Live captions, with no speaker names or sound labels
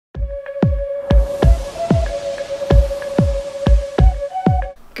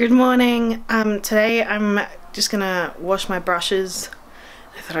Good morning. Today I'm just gonna wash my brushes.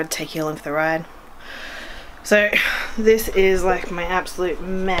 I thought I'd take you along for the ride. So this is like my absolute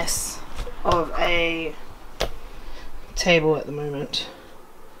mess of a table at the moment,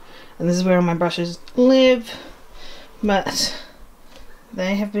 and this is where all my brushes live, but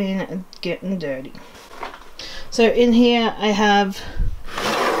they have been getting dirty. So in here I have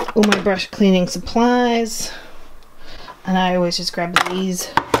all my brush cleaning supplies, and I always just grab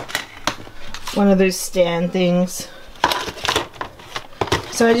these, one of those stand things.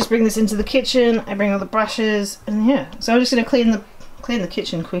 So I just bring this into the kitchen, I bring all the brushes, and yeah. So I'm just going to clean the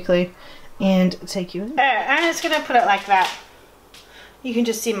kitchen quickly and take you in. Alright, I'm just going to put it like that. You can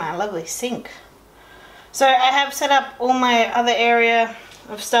just see my lovely sink. So I have set up all my other area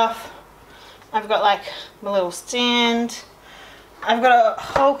of stuff. I've got like my little stand. I've got a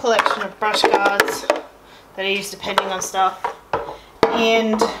whole collection of brush guards that I use depending on stuff.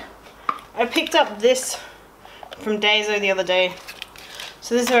 And I picked up this from Daiso the other day.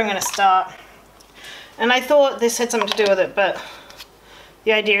 So this is where I'm going to start. And I thought this had something to do with it, but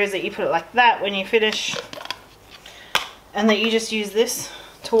the idea is that you put it like that when you finish, and that you just use this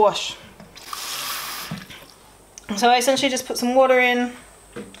to wash. So I essentially just put some water in.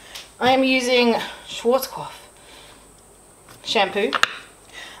 I am using Schwarzkopf shampoo.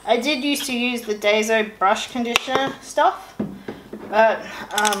 I did used to use the Daiso Brush Conditioner stuff, but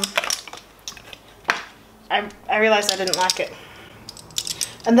I realized I didn't like it.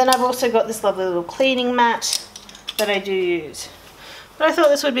 And then I've also got this lovely little cleaning mat that I do use. But I thought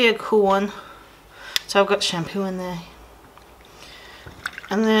this would be a cool one. So I've got shampoo in there.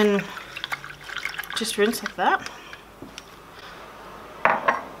 And then just rinse like that.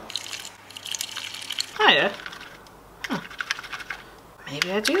 Oh yeah. Huh. Maybe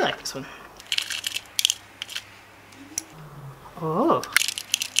I do like this one. Oh.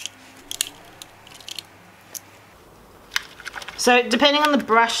 So depending on the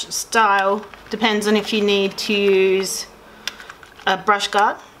brush style, depends on if you need to use a brush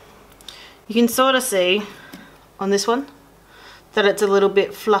guard. You can sort of see on this one that it's a little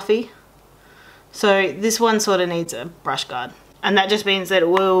bit fluffy. So this one sort of needs a brush guard. And that just means that it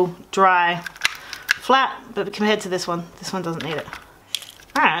will dry flat, but compared to this one doesn't need it.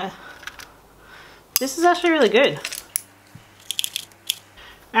 Alright. This is actually really good.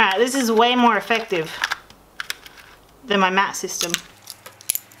 Alright, this is way more effective than my matte system.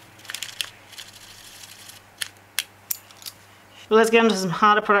 But let's get into some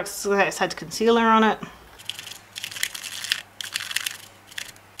harder products. So I just had concealer on it.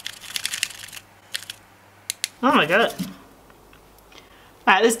 Oh my god.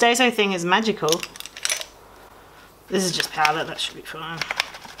 Alright, this Daiso thing is magical. This is just powder, that should be fine.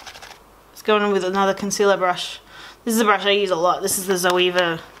 Let's go in with another concealer brush. This is a brush I use a lot. This is the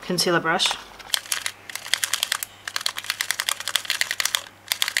Zoeva concealer brush.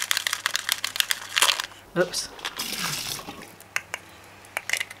 Oops.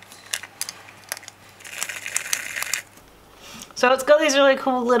 So it's got these really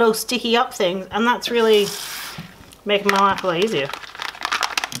cool little sticky up things, and that's really making my life a lot easier.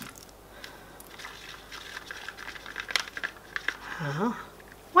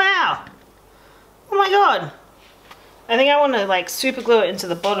 Wow! Oh my god! I think I want to like super glue it into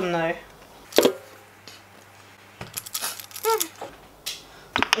the bottom though.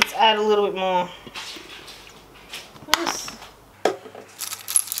 Let's add a little bit more.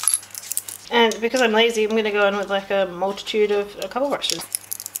 And because I'm lazy, I'm going to go in with like a multitude of a couple brushes.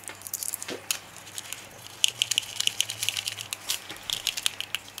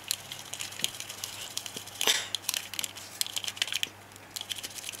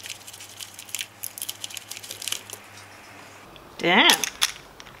 Damn.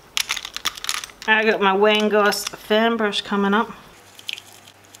 I got my Wayne Goss fan brush coming up.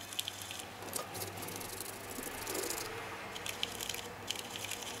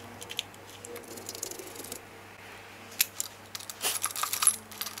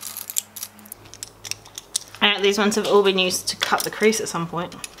 These ones have all been used to cut the crease at some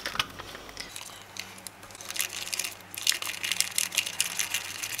point.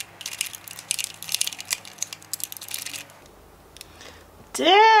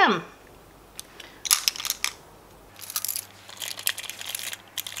 Damn!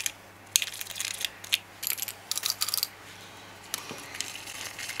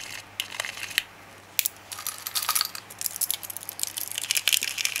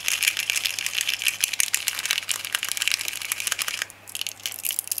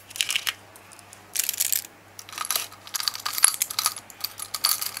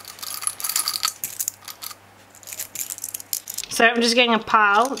 So I'm just getting a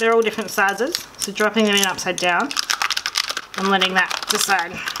pile, they're all different sizes, so dropping them in upside down and letting that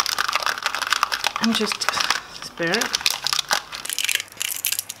decide. And just spoon it.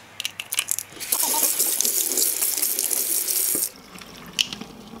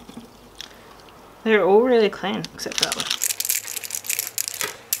 They're all really clean, except for that one.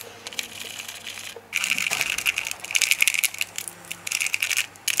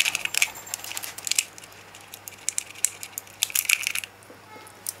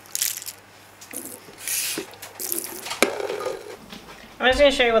 I'm just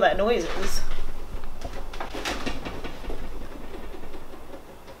going to show you what that noise is.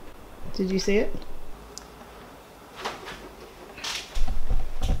 Did you see it?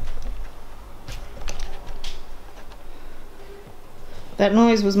 That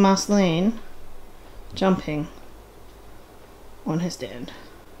noise was Marceline jumping on her stand.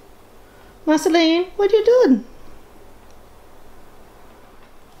 Marceline, what are you doing?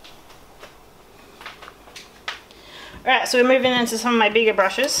 Alright, so we're moving into some of my bigger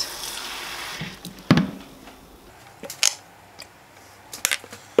brushes.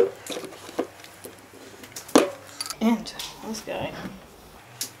 And let's go.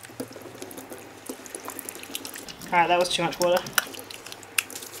 Alright, that was too much water.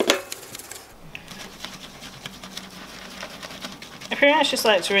 I pretty much just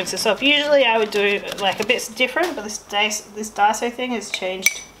like to rinse this off. Usually I would do like a bit different, but this Daiso thing has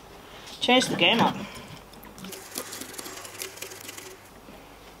changed the game up.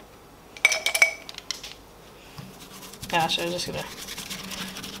 Gosh, I'm just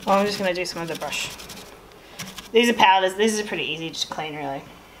gonna do some of the brush. These are powders. These are pretty easy to clean, really.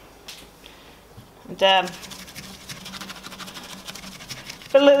 And,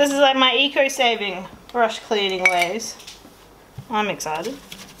 but look, this is like my eco-saving brush cleaning ways. I'm excited.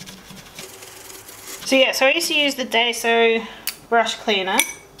 So yeah, so I used to use the Daiso Brush Cleaner,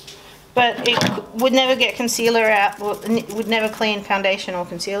 but it would never get concealer out, or it would never clean foundation or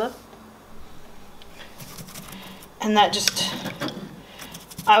concealer. And that just,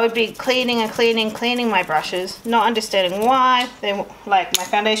 I would be cleaning my brushes, not understanding why. They, like, my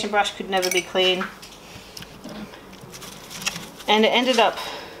foundation brush could never be clean. And it ended up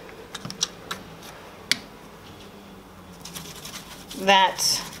that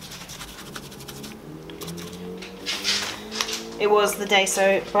it was the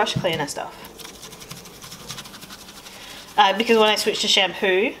Daiso Brush Cleaner stuff. Because when I switched to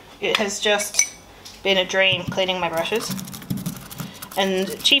shampoo, it has just been a dream cleaning my brushes.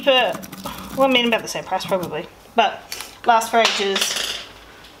 And cheaper, well, I mean about the same price probably, but lasts for ages.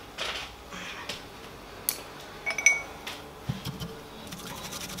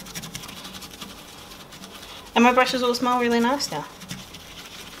 And my brushes all smell really nice now.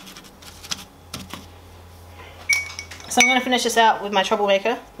 So I'm going to finish this out with my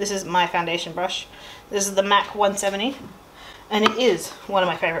Troublemaker. This is my foundation brush. This is the MAC 170, and it is one of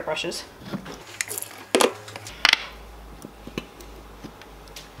my favourite brushes.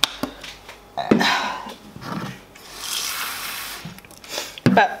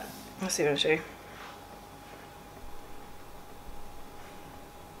 But let's see what I'll show you.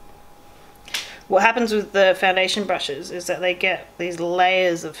 What happens with the foundation brushes is that they get these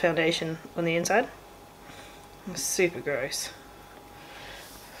layers of foundation on the inside. It's super gross.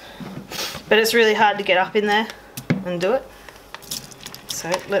 But it's really hard to get up in there and do it.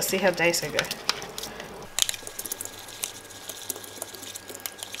 So let's see how Daiso go.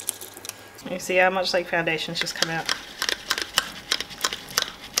 You see how much like foundation's just come out.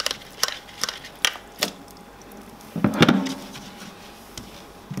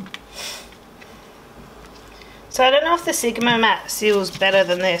 So I don't know if the Sigma matte seals better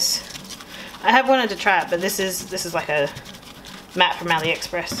than this. I have wanted to try it, but this is like a matte from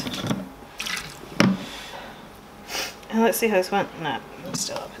AliExpress. And let's see how this went. No, it's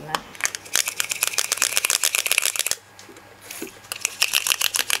still up in there.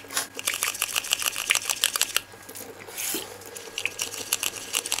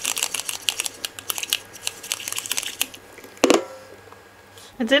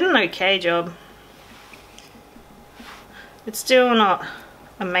 It did an okay job. It's still not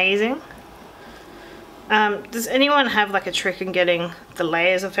amazing. Does anyone have like a trick in getting the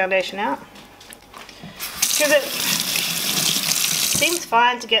layers of foundation out? Because it seems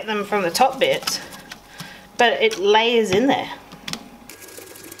fine to get them from the top bit, but it layers in there.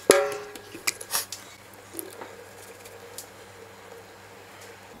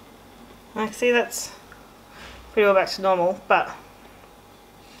 I see that's pretty well back to normal, but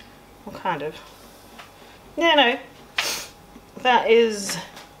well, kind of. Yeah, no. That is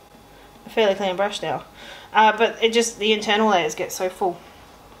a fairly clean brush now. but it just, the internal layers get so full.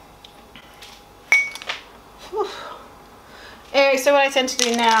 Whew. Anyway, so what I tend to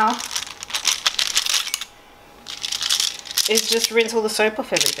do now is just rinse all the soap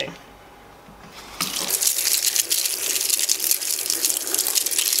off everything.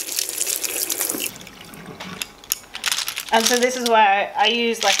 And so this is why I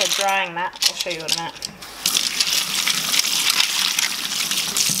use like a drying mat. I'll show you in a minute.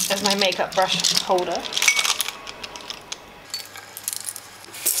 As my makeup brush holder.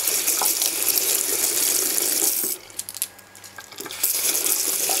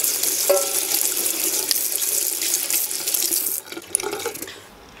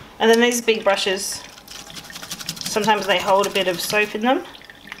 And then these big brushes, sometimes they hold a bit of soap in them.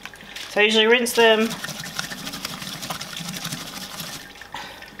 So I usually rinse them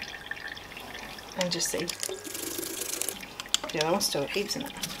and just see. The other one still has heaps in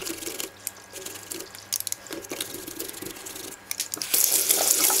it.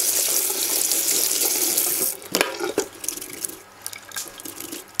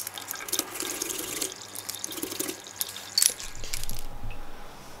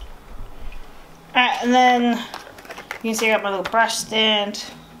 Alright, and then you can see I got my little brush stand,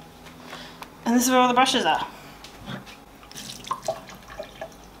 and this is where all the brushes are.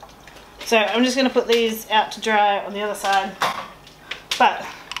 So I'm just going to put these out to dry on the other side, but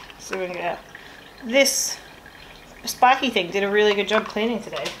so we're going to go. This spiky thing did a really good job cleaning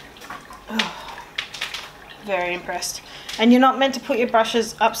today. Oh, very impressed. And you're not meant to put your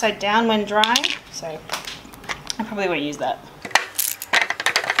brushes upside down when drying, so I probably won't use that.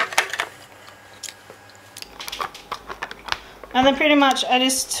 And then pretty much I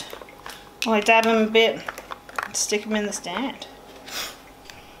just, well, I dab them a bit and stick them in the stand.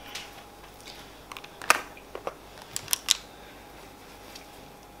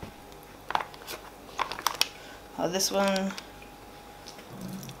 Oh, this one.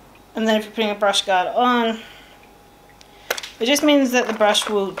 And then if you're putting a brush guard on, it just means that the brush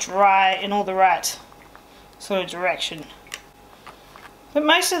will dry in all the right sort of direction. But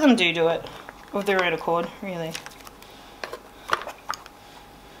most of them do it of their own accord, really.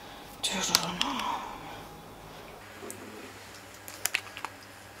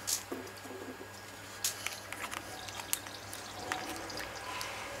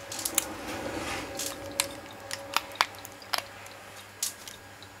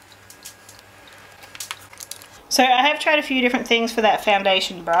 So I have tried a few different things for that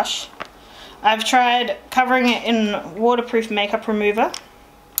foundation brush. I've tried covering it in waterproof makeup remover.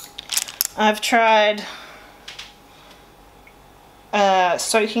 I've tried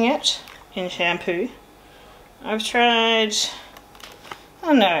soaking it in shampoo. I've tried, I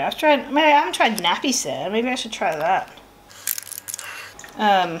don't know, maybe I haven't tried nappy sand. Maybe I should try that.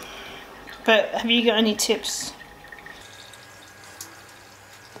 But have you got any tips?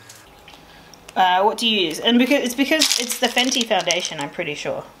 What do you use? And because it's the Fenty foundation, I'm pretty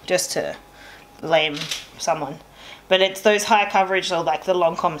sure, just to lame someone. But it's those high coverage, or like the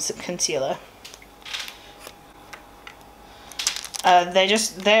Lancome concealer.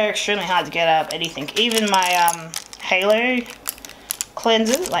 They're extremely hard to get out of anything. Even my halo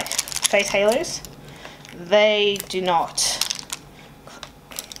cleansers, like face halos, they do not.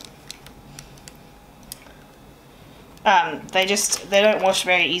 They don't wash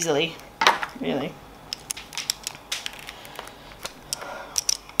very easily, really.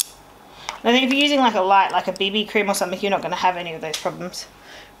 And I think if you're using like a light, like a BB cream or something, you're not going to have any of those problems.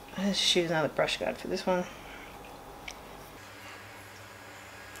 Let's just use another brush guard for this one.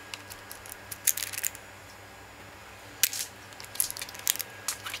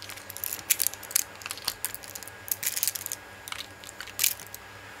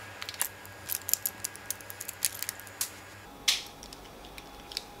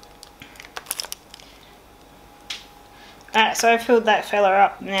 Alright, so I've filled that fella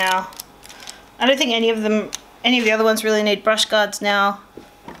up now. I don't think any of the other ones really need brush guards now.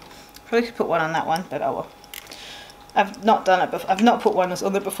 Probably could put one on that one, but oh well. I've not done it before. I've not put one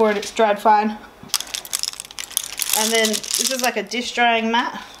on it before and it's dried fine. And then this is like a dish drying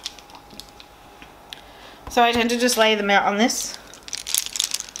mat. So I tend to just lay them out on this.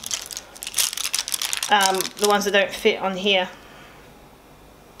 The ones that don't fit on here.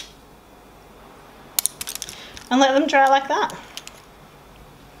 And let them dry like that.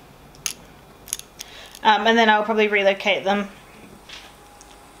 And then I'll probably relocate them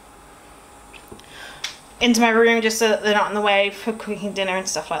into my room just so that they're not in the way for cooking dinner and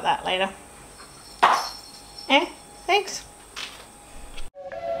stuff like that later.